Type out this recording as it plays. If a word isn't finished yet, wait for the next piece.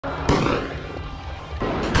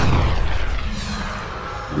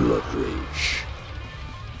Blood Rage.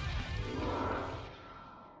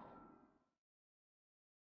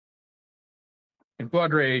 And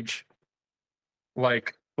Blood Rage,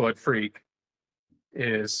 like Blood Freak,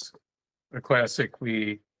 is a classic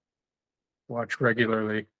we watch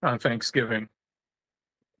regularly on Thanksgiving.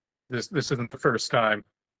 This isn't the first time.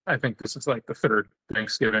 I think this is like the third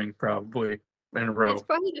Thanksgiving probably in a row. It's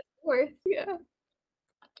probably the fourth, yeah.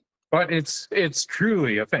 But it's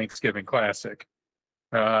truly a Thanksgiving classic.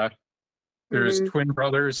 There's twin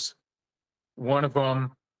brothers. One of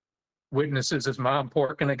them witnesses his mom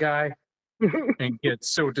porking a guy and gets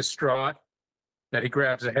so distraught that he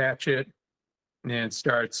grabs a hatchet and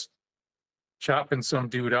starts chopping some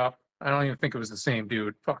dude up. I don't even think it was the same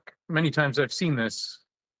dude. Fuck. Many times I've seen this.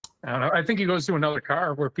 I don't know. I think he goes to another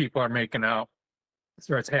car where people are making out,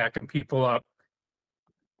 starts hacking people up,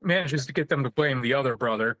 manages to get them to blame the other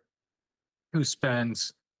brother who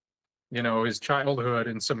spends, his childhood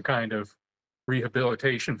in some kind of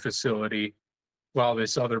rehabilitation facility while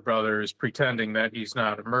this other brother is pretending that he's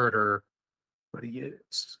not a murderer, but he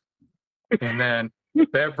is. And then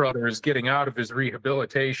that brother is getting out of his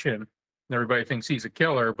rehabilitation, and everybody thinks he's a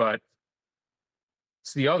killer, but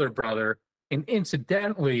it's the other brother. And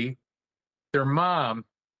incidentally, their mom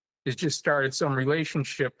has just started some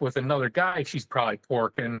relationship with another guy she's probably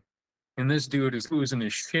porking, and this dude is losing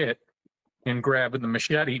his shit and grabbing the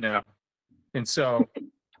machete now. And so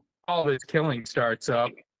all this killing starts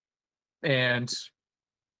up, and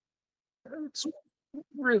it's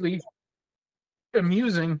really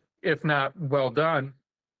amusing, if not well done.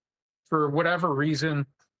 For whatever reason,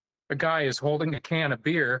 a guy is holding a can of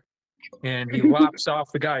beer, and he lops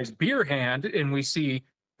off the guy's beer hand, and we see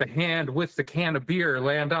the hand with the can of beer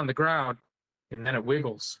land on the ground, and then it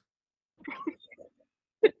wiggles.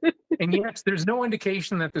 And yes, there's no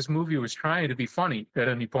indication that this movie was trying to be funny at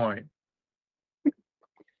any point.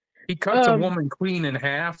 He cuts a woman clean in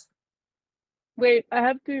half. Wait, I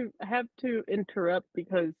have to interrupt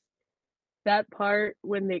because that part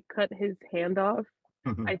when they cut his hand off,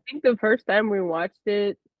 I think the first time we watched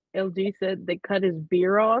it, LG said they cut his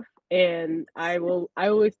beer off, and I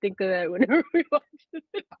always think of that whenever we watch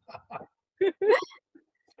it. Because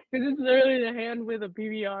it's literally the hand with a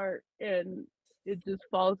PBR and it just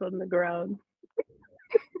falls on the ground.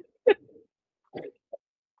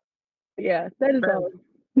 Yeah, that is all.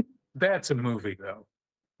 That's a movie, though.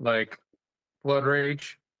 Like Blood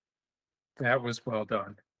Rage, that was well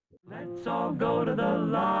done. Let's all go to the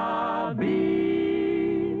lobby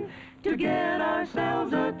to get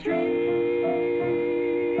ourselves a treat.